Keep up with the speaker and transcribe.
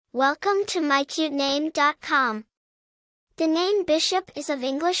Welcome to mycutename.com. The name Bishop is of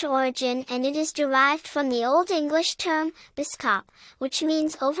English origin and it is derived from the Old English term, biscop, which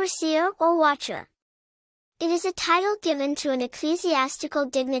means overseer or watcher. It is a title given to an ecclesiastical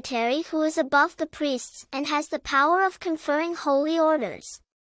dignitary who is above the priests and has the power of conferring holy orders.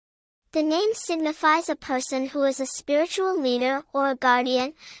 The name signifies a person who is a spiritual leader or a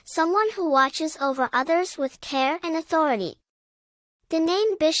guardian, someone who watches over others with care and authority. The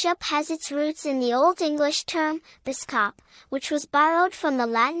name bishop has its roots in the Old English term, biscop, which was borrowed from the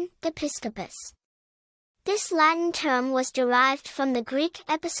Latin, episcopus. This Latin term was derived from the Greek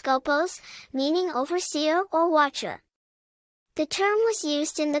episkopos, meaning overseer or watcher. The term was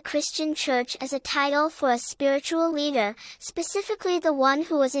used in the Christian Church as a title for a spiritual leader, specifically the one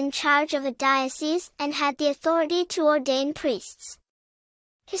who was in charge of a diocese and had the authority to ordain priests.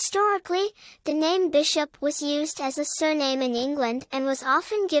 Historically, the name bishop was used as a surname in England and was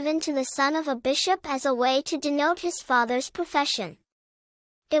often given to the son of a bishop as a way to denote his father's profession.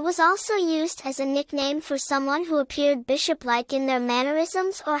 It was also used as a nickname for someone who appeared bishop-like in their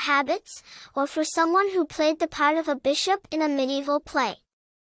mannerisms or habits, or for someone who played the part of a bishop in a medieval play.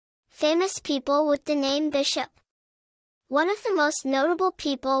 Famous people with the name Bishop. One of the most notable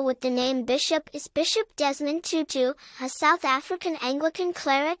people with the name Bishop is Bishop Desmond Tutu, a South African Anglican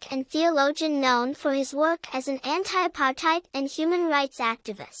cleric and theologian known for his work as an anti-apartheid and human rights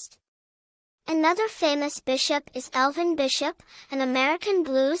activist. Another famous bishop is Elvin Bishop, an American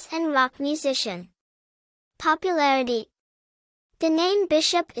blues and rock musician. Popularity. The name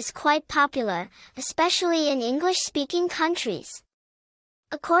Bishop is quite popular, especially in English-speaking countries.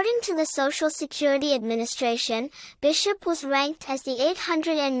 According to the Social Security Administration, Bishop was ranked as the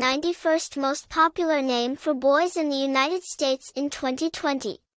 891st most popular name for boys in the United States in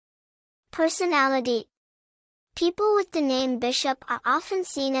 2020. Personality. People with the name Bishop are often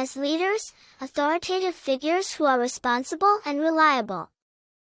seen as leaders, authoritative figures who are responsible and reliable.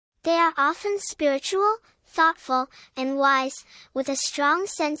 They are often spiritual, thoughtful, and wise, with a strong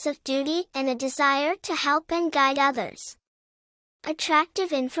sense of duty and a desire to help and guide others.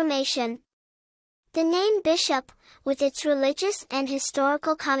 Attractive information. The name Bishop, with its religious and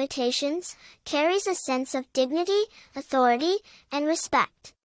historical connotations, carries a sense of dignity, authority, and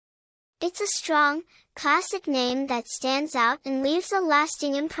respect. It's a strong, classic name that stands out and leaves a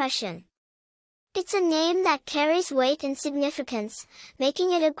lasting impression. It's a name that carries weight and significance,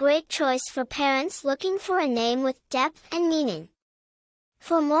 making it a great choice for parents looking for a name with depth and meaning.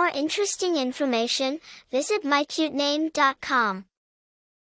 For more interesting information, visit mycutename.com.